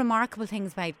 one of the remarkable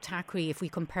things about Thackeray, if we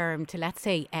compare him to, let's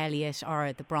say, Eliot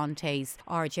or the Brontes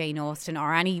or Jane Austen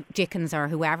or any Dickens or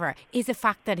whoever, is the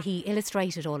fact that he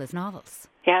illustrated all his novels.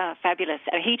 Yeah, fabulous.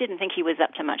 He didn't think he was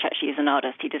up to much, actually, as an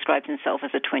artist. He describes himself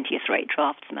as a 20th-rate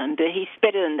draftsman, but he's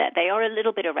better than that. They are a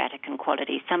little bit erratic in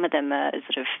quality. Some of them are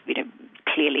sort of,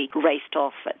 clearly raced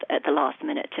off at the last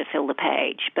minute to fill the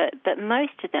page, but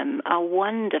most of them are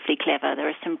wonderfully clever. There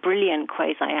are some brilliant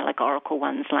quasi-allegorical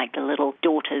ones, like the little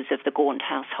daughters of the Gaunt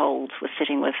household were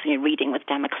sitting with, reading with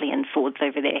Damoclean swords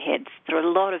over their heads. There are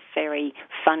a lot of very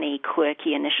funny,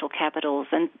 quirky initial capitals,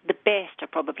 and the best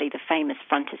are probably the famous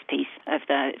frontispiece of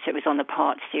so it was on the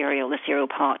the serial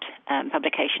part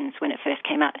publications when it first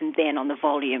came out, and then on the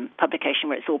volume publication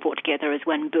where it's all brought together as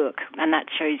one book. And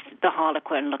that shows the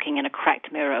Harlequin looking in a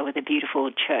cracked mirror with a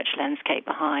beautiful church landscape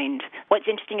behind. What's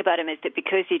interesting about him is that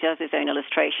because he does his own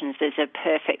illustrations, there's a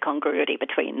perfect congruity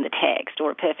between the text,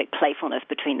 or a perfect playfulness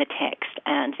between the text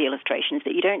and the illustrations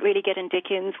that you don't really get in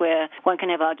Dickens, where one can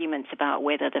have arguments about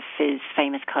whether the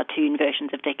famous cartoon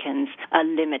versions of Dickens are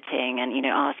limiting and,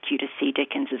 ask you to see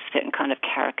Dickens as a certain kind of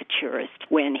caricaturist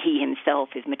when he himself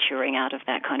is maturing out of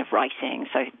that kind of writing.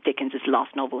 So Dickens's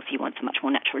last novels, he wants a much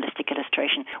more naturalistic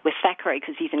illustration. With Thackeray,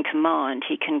 because he's in command,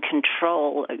 he can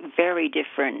control a very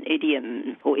different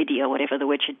idiom or idea, whatever the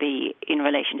word should be, in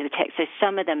relation to the text. So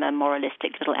some of them are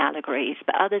moralistic little allegories,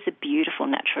 but others are beautiful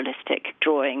naturalistic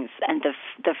drawings. And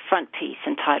the front piece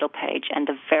and title page and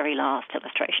the very last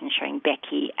illustration showing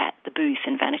Becky at the booth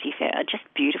in Vanity Fair are just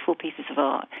beautiful pieces of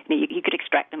art. You could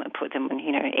extract them and put them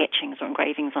in, etchings or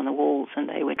engravings on the walls, and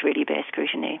they would really bear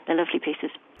scrutiny. They're lovely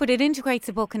pieces. But it integrates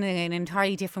the book in an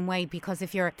entirely different way, because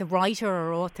if you're the writer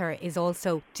or author is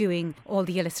also doing all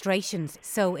the illustrations,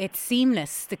 so it's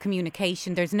seamless, the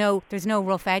communication. There's no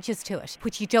rough edges to it,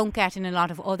 which you don't get in a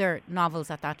lot of other novels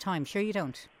at that time. Sure you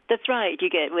don't? That's right. You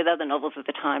get, with other novels of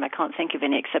the time, I can't think of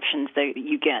any exceptions, though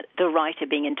you get the writer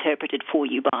being interpreted for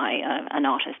you by an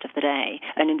artist of the day.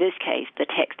 And in this case, the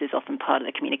text is often part of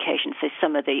the communication, so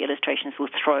some of the illustrations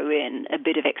will throw in a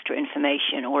bit of extra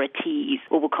information or a tease,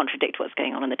 or will contradict what's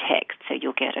going on in the text. So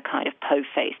you'll get a kind of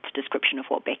po-faced description of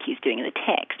what Becky's doing in the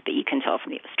text, but you can tell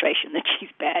from the illustration that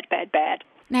she's bad, bad, bad.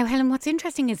 Now, Helen, what's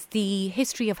interesting is the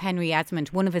history of Henry Esmond,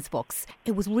 one of his books.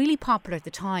 It was really popular at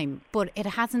the time, but it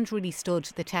hasn't really stood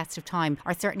the test of time,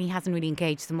 or certainly hasn't really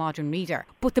engaged the modern reader.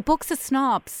 But The Books of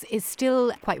Snobs is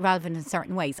still quite relevant in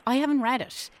certain ways. I haven't read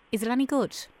it. Is it any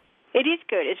good? It is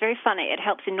good. It's very funny. It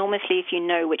helps enormously if you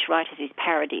know which writers he's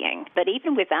parodying. But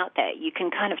even without that, you can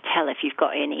kind of tell if you've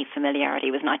got any familiarity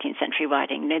with 19th century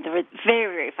writing. There are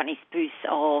very, very funny spoofs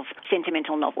of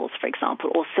sentimental novels, for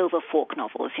example, or Silver Fork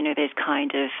novels. There's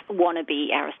kind of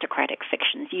wannabe aristocratic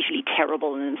fictions, usually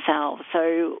terrible in themselves.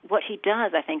 So what he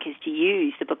does, I think, is to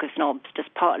use The Book of Snobs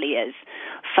just partly as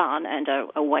fun and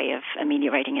a way of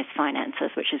ameliorating his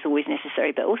finances, which is always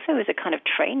necessary, but also as a kind of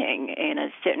training in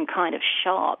a certain kind of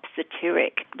sharp,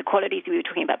 satiric, the qualities we were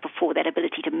talking about before, that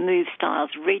ability to move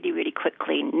styles really, really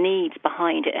quickly, needs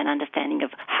behind it an understanding of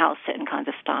how certain kinds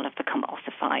of style have become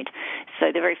ossified.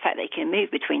 So the very fact that he can move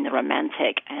between the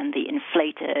romantic and the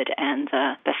inflated and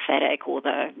the pathetic, or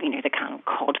the kind of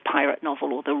cod pirate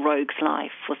novel, or the rogue's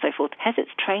life, or so forth, has its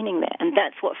training there. And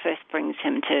that's what first brings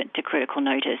him to critical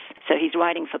notice. So he's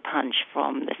writing for Punch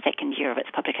from the second year of its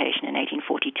publication in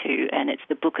 1842, and it's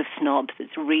The Book of Snobs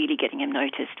that's really getting him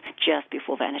noticed just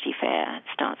before Vanity Fair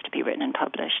starts to be written and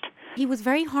published. He was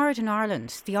very hard in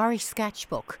Ireland. The Irish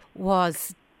sketchbook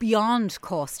was beyond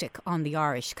caustic on the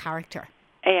Irish character.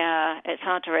 Yeah, it's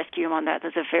hard to rescue him on that.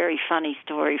 There's a very funny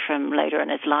story from later in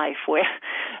his life where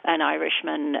an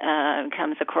Irishman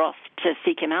comes across to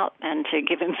seek him out and to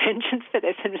give him vengeance for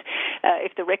this. And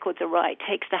if the records are right,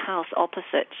 takes the house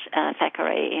opposite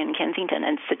Thackeray in Kensington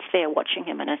and sits there watching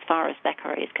him. And as far as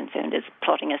Thackeray is concerned, is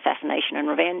plotting assassination and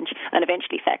revenge. And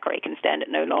eventually Thackeray can stand it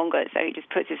no longer, so he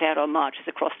just puts his head on, marches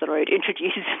across the road,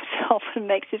 introduces himself and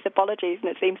makes his apologies,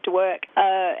 and it seems to work.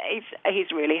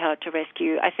 He's really hard to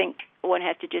rescue. I think one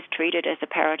has to just treat it as a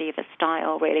parody of a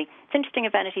style, really. It's interesting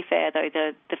at Vanity Fair, though,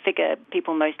 the figure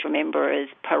people most remember as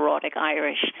parodic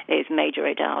Irish is Major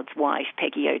O'Dowd's wife,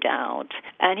 Peggy O'Dowd.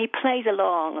 And he plays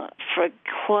along for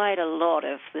quite a lot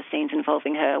of the scenes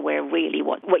involving her, where really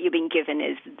what you're being given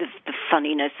is the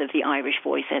funniness of the Irish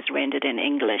voice as rendered in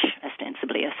English,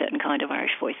 ostensibly a certain kind of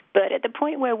Irish voice. But at the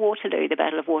point where Waterloo, the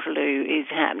Battle of Waterloo, is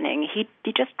happening, he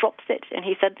just drops it, and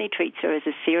he suddenly treats her as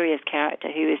a serious character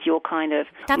who is your kind of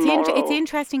moral... It's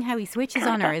interesting how he switches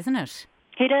on her, isn't it?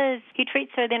 He does. He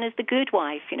treats her then as the good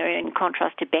wife, in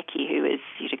contrast to Becky, who is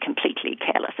completely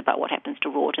careless about what happens to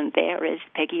Rawdon. There is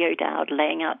Peggy O'Dowd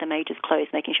laying out the Major's clothes,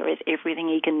 making sure he has everything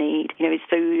he can need. His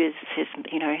food,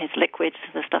 his liquids,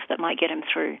 the stuff that might get him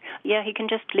through. Yeah, he can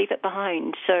just leave it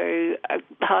behind. So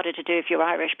harder to do if you're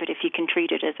Irish, but if you can treat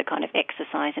it as a kind of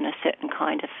exercise in a certain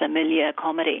kind of familiar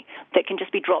comedy that can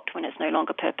just be dropped when it's no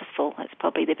longer purposeful, that's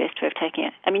probably the best way of taking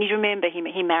it. I mean, you remember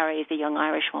he marries a young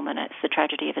Irish woman. It's the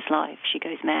tragedy of his life. She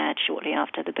goes mad shortly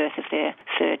after the birth of their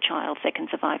second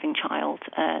surviving child,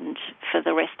 and for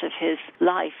the rest of his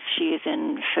life she is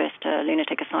in first a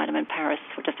lunatic asylum in Paris,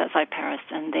 or just outside Paris,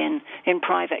 and then in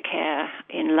private care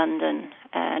in London,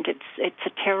 and it's a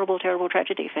terrible, terrible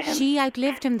tragedy for him. She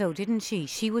outlived him though, didn't she?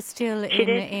 She was still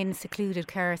in secluded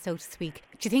care, so to speak.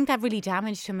 Do you think that really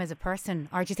damaged him as a person,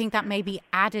 or do you think that maybe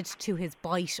added to his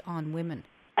bite on women?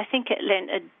 I think it lent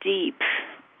a deep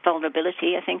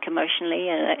vulnerability, I think, emotionally,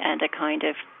 and a kind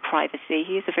of privacy.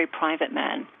 He is a very private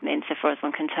man, insofar as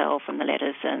one can tell from the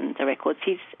letters and the records.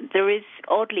 There is,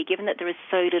 oddly, given that there is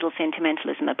so little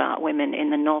sentimentalism about women in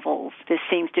the novels, there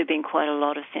seems to have been quite a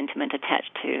lot of sentiment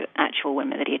attached to actual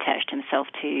women that he attached himself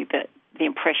to, but the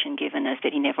impression given is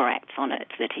that he never acts on it,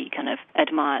 that he kind of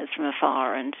admires from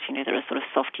afar, and, there are sort of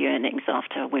soft yearnings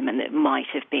after women that might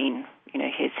have been,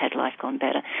 his had life gone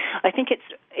better. I think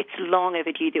it's long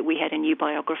overdue that we had a new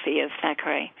biography of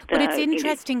Thackeray. But it's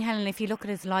interesting, Helen, if you look at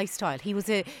his lifestyle. He was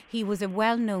a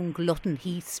well-known glutton.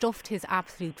 He stuffed his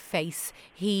absolute face.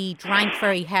 He drank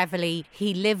very heavily.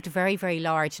 He lived very, very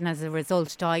large, and as a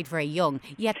result died very young.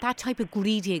 Yet that type of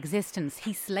greedy existence,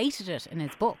 he slated it in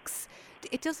his books.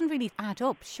 It doesn't really add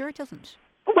up. Sure it doesn't.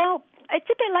 Well, it's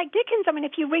a bit like Dickens. I mean,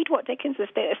 if you read what Dickens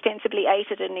ostensibly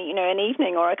ate at an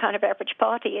evening or a kind of average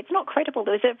party, it's not credible.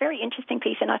 There was a very interesting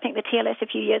piece in, I think, the TLS a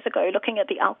few years ago, looking at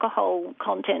the alcohol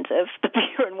content of the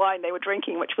beer and wine they were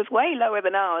drinking, which was way lower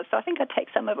than ours. So I think I'd take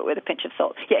some of it with a pinch of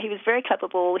salt. Yeah, he was very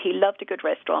cleverable. He loved a good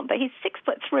restaurant, but he's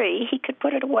 6'3". He could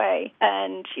put it away.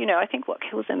 And, I think what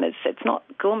kills him is it's not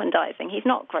gormandizing. He's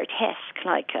not grotesque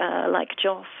like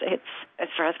Joss. It's, as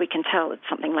far as we can tell, it's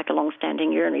something like a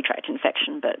long-standing urinary tract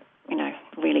infection, but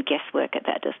really guesswork at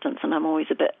that distance, and I'm always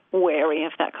a bit wary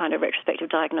of that kind of retrospective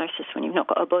diagnosis when you've not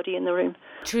got a body in the room.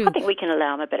 True. I think we can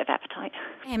allow him a bit of appetite.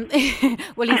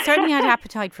 Well, he certainly had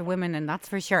appetite for women, and that's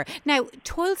for sure. Now,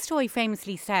 Tolstoy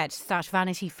famously said that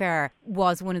Vanity Fair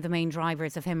was one of the main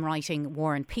drivers of him writing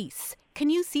War and Peace. Can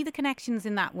you see the connections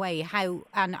in that way,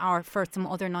 for some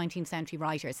other 19th century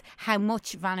writers, how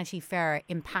much Vanity Fair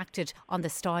impacted on the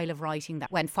style of writing that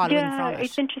went following from it? Yeah,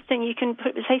 it's interesting. You can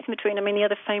put the place in between. I mean, the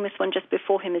other famous one just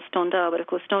before him is Stendhal, but of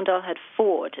course Stendhal had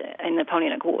fought in the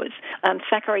Napoleonic Wars.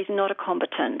 Thackeray's not a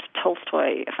combatant.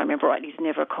 Tolstoy, if I remember rightly, is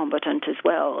never a combatant as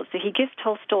well. So he gives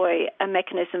Tolstoy a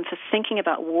mechanism for thinking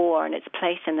about war and its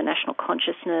place in the national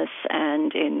consciousness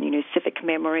and in, civic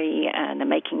memory and the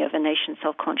making of a nation's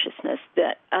self-consciousness,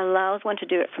 that allows one to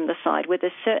do it from the side with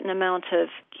a certain amount of,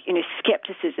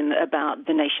 skepticism about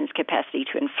the nation's capacity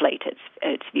to inflate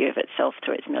its view of itself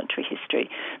through its military history.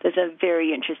 There's a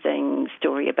very interesting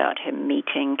story about him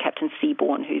meeting Captain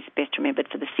Seaborn, who's best remembered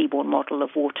for the Seaborn model of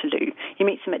Waterloo. He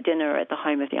meets him at dinner at the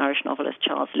home of the Irish novelist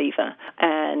Charles Lever,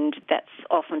 and that's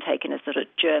often taken as sort of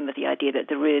germ of the idea that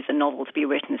there is a novel to be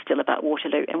written still about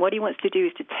Waterloo. And what he wants to do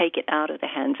is to take it out of the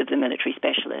hands of the military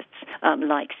specialists,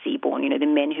 like Seaborn, the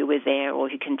men who were there or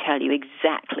who can tell you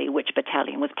exactly which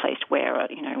battalion was placed where,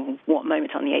 what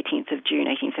moment on the 18th of June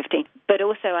 1815, but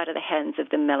also out of the hands of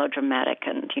the melodramatic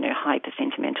and,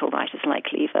 hyper-sentimental writers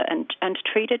like Lever, and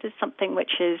treat it as something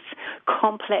which is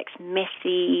complex,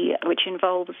 messy, which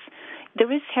involves...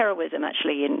 There is heroism,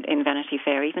 actually, in Vanity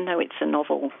Fair, even though it's a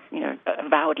novel,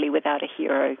 avowedly without a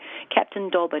hero. Captain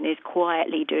Dobbin is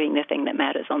quietly doing the thing that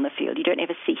matters on the field. You don't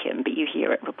ever see him, but you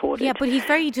hear it reported. Yeah, but he's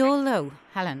very dull, though,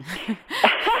 Helen.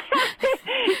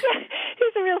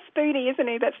 He's a real spoonie, isn't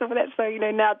he? That's the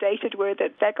now dated word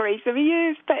that Thackeray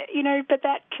used. But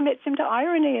that commits him to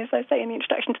irony, as I say in the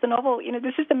introduction to the novel.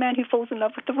 This is the man who falls in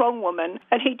love with the wrong woman,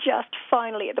 and he just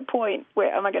finally, at the point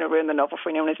where, am I going to ruin the novel for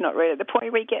anyone who's not read it? The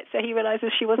point where he gets there, he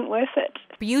realises she wasn't worth it.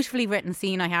 Beautifully written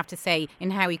scene, I have to say,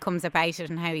 in how he comes about it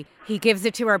and how he gives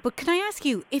it to her. But can I ask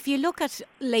you, if you look at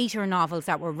later novels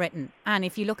that were written, and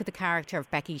if you look at the character of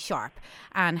Becky Sharp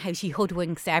and how she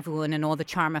hoodwinks everyone and all the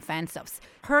charm offensives,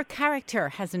 her character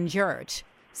has endured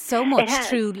so much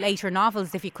through later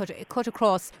novels. If you cut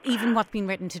across even what's been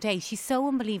written today, she's so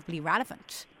unbelievably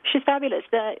relevant. She's fabulous.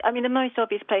 The most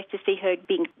obvious place to see her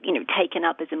being, taken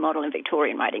up as a model in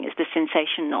Victorian writing is the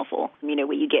sensation novel,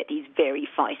 where you get these very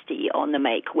feisty,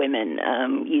 on-the-make women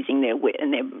using their wit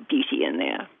and their beauty and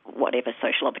their whatever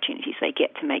social opportunities they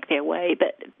get to make their way.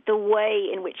 But the way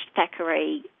in which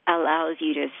Thackeray allows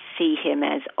you to see him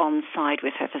as on side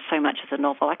with her for so much of the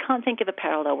novel, I can't think of a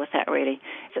parallel with that, really.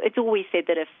 So it's always said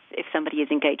that if somebody is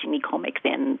engagingly comic,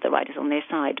 then the writer's on their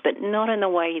side, but not in the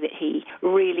way that he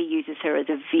really uses her as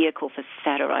a vehicle for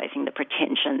satirizing the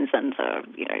pretensions and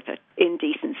the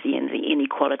indecency and the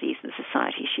inequalities of the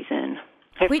society she's in.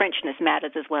 Her Frenchness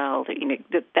matters as well.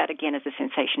 That again is a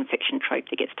sensation fiction trope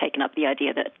that gets taken up. The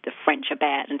idea that the French are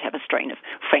bad and to have a strain of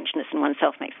Frenchness in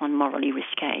oneself makes one morally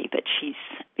risque. But she's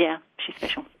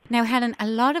special. Now, Helen, a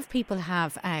lot of people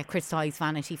have criticised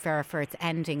Vanity Fair for its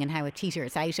ending and how it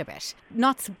teeters out a bit.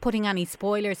 Not putting any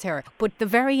spoilers here, but the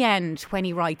very end when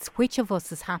he writes, which of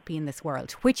us is happy in this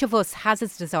world? Which of us has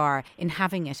its desire in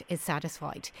having it is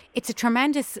satisfied? It's a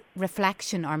tremendous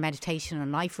reflection or meditation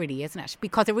on life, really, isn't it?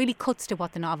 Because it really cuts to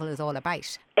what the novel is all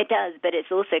about. It does, but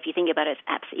it's also, if you think about it, it's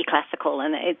absolutely classical,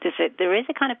 and there is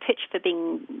a kind of pitch for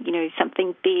being,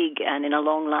 something big and in a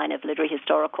long line of literary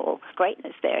historical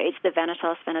greatness there. It's the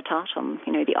Vanitas Vanitatum,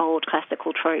 the old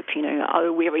classical trope,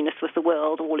 oh, weariness with the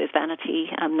world, all is vanity,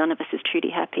 none of us is truly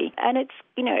happy. And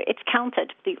it's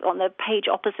countered on the page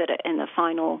opposite it in the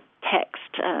final text,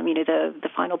 the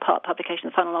final publication,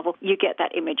 the final novel, you get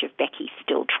that image of Becky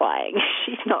still trying.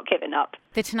 She's not given up.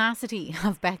 The tenacity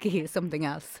of Becky is something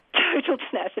else. Total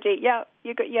tenacity,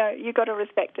 you got to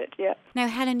respect it, yeah. Now,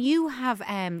 Helen, you have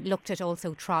looked at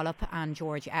also Trollope and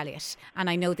George Eliot, and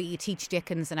I know that you teach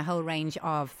Dickens and a whole range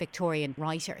of Victorian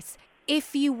writers.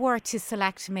 If you were to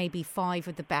select maybe 5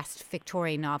 of the best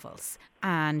Victorian novels,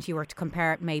 and you were to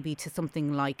compare it maybe to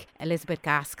something like Elizabeth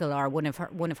Gaskell or one of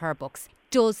her books,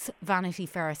 does Vanity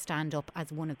Fair stand up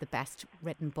as one of the best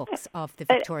written books of the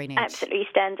Victorian age? It absolutely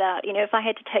stands out. If I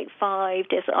had to take 5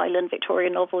 Desert Island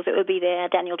Victorian novels, it would be there.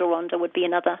 Daniel Deronda would be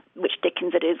another. Which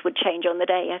Dickens it is would change on the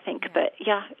day, I think. Yeah. But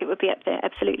yeah, it would be up there,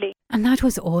 absolutely. And that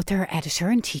was author, editor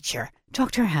and teacher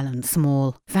Dr. Helen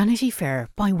Small. Vanity Fair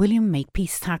by William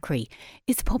Makepeace Thackeray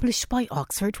is published by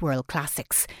Oxford World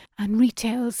Classics and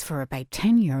retails for about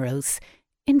 €10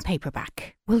 in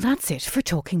paperback. Well, that's it for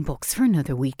Talking Books for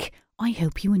another week. I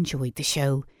hope you enjoyed the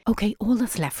show. OK, all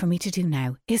that's left for me to do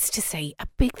now is to say a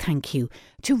big thank you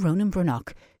to Ronan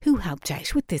Brannock, who helped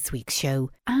out with this week's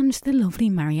show, and the lovely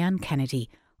Marianne Kennedy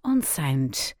on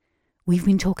sound. We've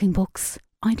been talking books.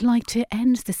 I'd like to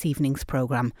end this evening's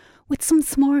programme with some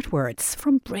smart words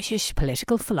from British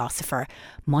political philosopher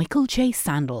Michael J.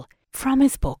 Sandel from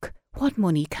his book What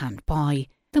Money Can't Buy,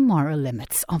 The Moral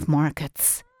Limits of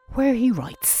Markets, where he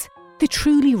writes, "The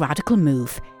truly radical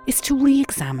move is to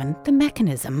re-examine the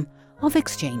mechanism of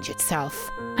exchange itself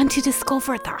and to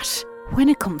discover that, when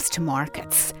it comes to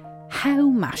markets, how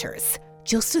matters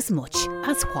just as much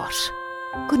as what."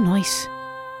 Good night.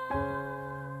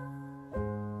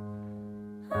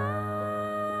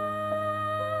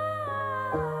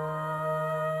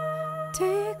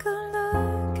 Take a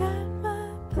look at my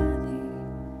body,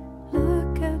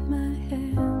 look at my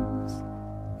hands.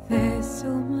 There's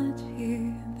so much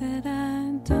here that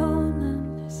I don't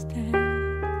understand.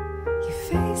 Your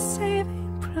face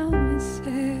saving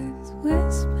promises,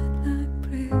 whispered like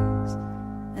prayers.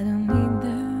 I don't need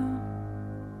them,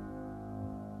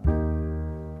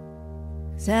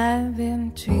 'cause I've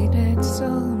been treated so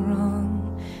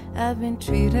wrong. I've been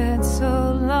treated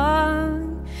so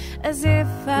long, as if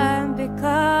I'm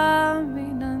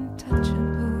becoming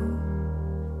untouchable.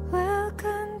 Well,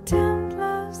 contempt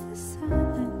loves the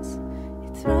silence,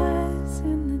 it thrives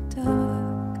in the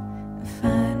dark. A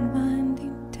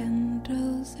fine-minding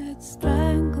tendrils that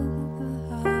strangle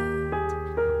the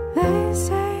heart. They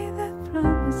say that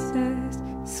promises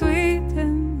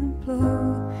sweeten the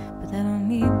blow, but I don't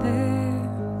need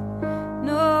them.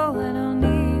 No, I don't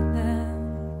need them.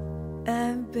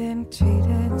 I've been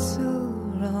treated so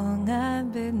wrong,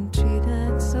 I've been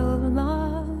treated so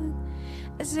long,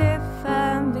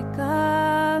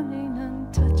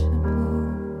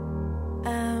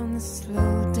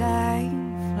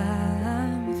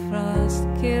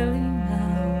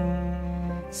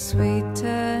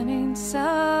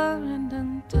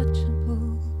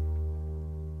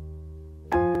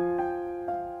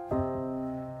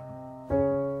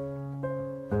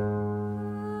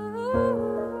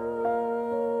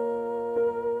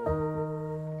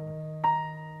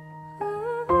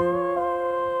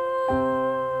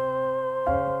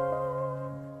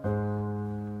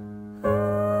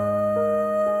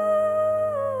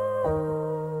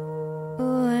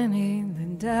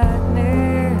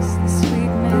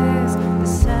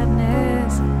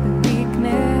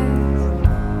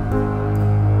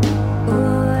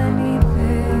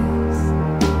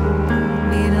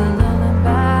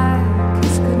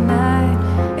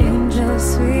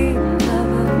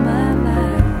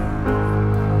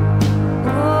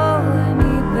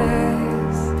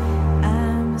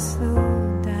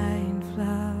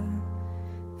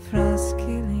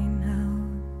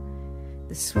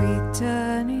 the sweet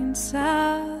turning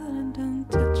silent,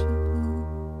 untouchable.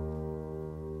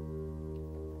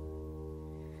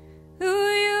 Do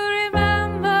you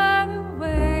remember the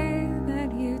way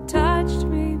that you touched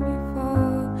me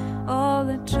before? All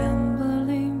the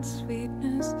trembling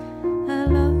sweetness I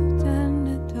loved and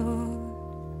adored.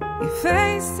 Your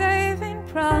face saving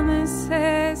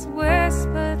promises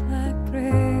whispered like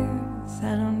prayers.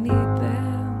 I don't need them.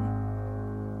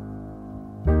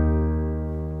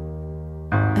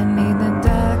 I need the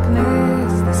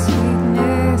darkness, the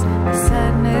sweetness, the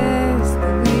sadness,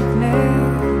 the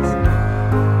weakness.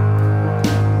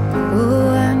 Oh,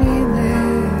 I need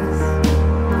this.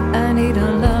 I need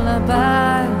a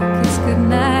lullaby, a kiss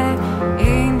goodnight,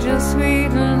 angel sweet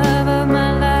love of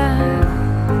my life.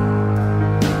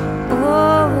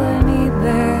 Oh, I need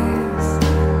this.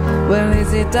 Well,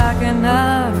 is it dark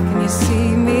enough?